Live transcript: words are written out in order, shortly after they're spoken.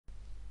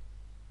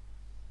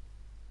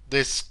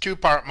This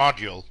two-part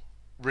module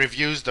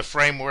reviews the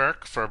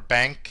framework for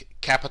bank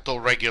capital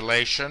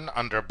regulation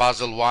under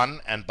Basel I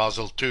and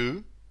Basel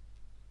II,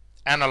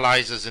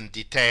 analyzes in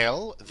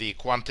detail the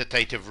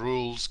quantitative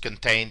rules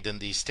contained in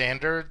these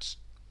standards,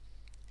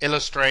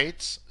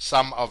 illustrates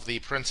some of the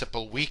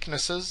principal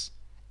weaknesses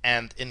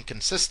and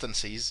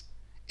inconsistencies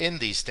in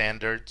these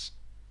standards,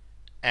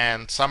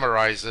 and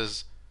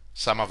summarizes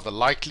some of the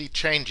likely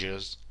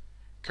changes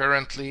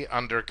currently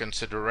under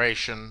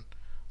consideration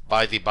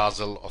by the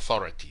Basel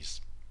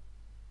authorities.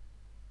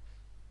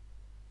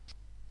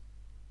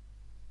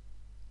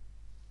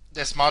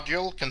 This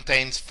module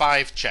contains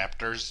 5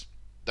 chapters,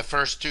 the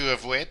first 2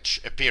 of which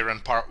appear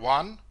in Part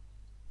 1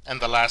 and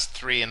the last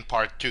 3 in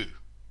Part 2.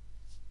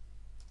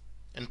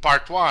 In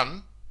Part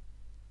 1,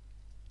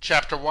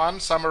 Chapter 1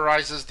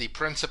 summarizes the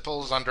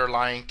principles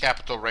underlying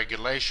capital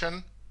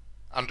regulation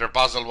under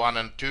Basel I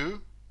and II,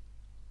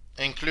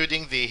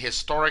 including the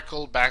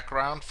historical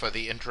background for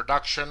the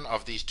introduction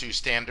of these 2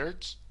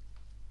 standards,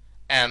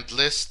 and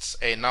lists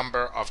a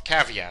number of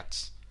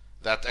caveats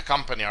that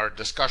accompany our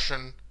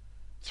discussion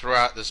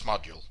throughout this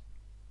module.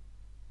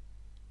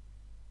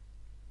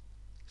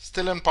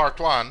 Still in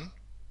Part 1,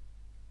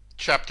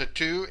 Chapter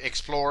 2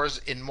 explores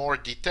in more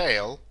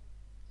detail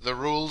the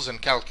rules and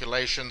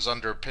calculations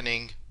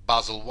underpinning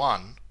Basel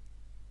I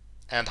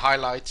and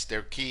highlights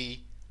their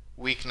key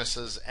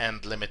weaknesses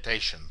and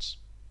limitations.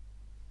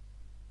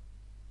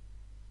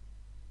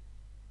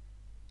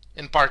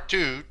 In Part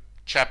 2,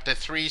 Chapter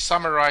 3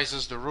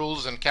 summarizes the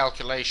rules and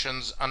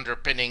calculations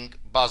underpinning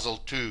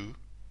Basel II,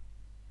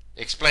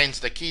 explains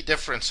the key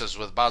differences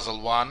with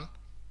Basel I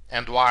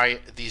and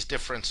why these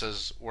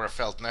differences were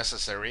felt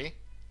necessary,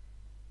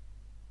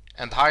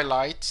 and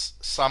highlights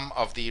some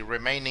of the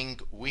remaining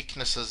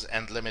weaknesses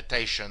and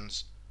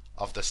limitations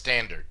of the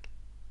standard.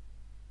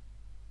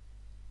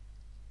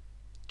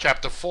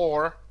 Chapter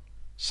 4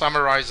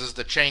 summarizes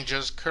the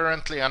changes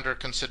currently under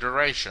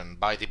consideration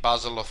by the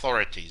Basel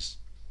authorities,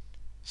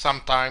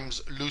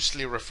 sometimes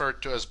loosely referred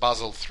to as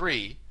Basel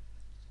III,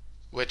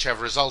 which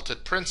have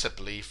resulted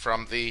principally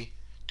from the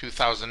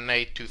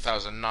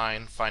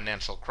 2008-2009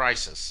 financial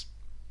crisis.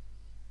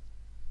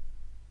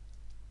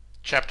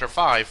 Chapter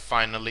 5,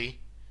 finally,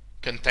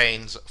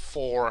 contains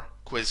 4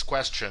 quiz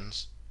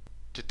questions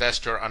to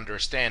test your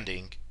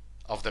understanding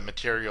of the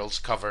materials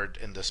covered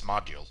in this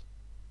module.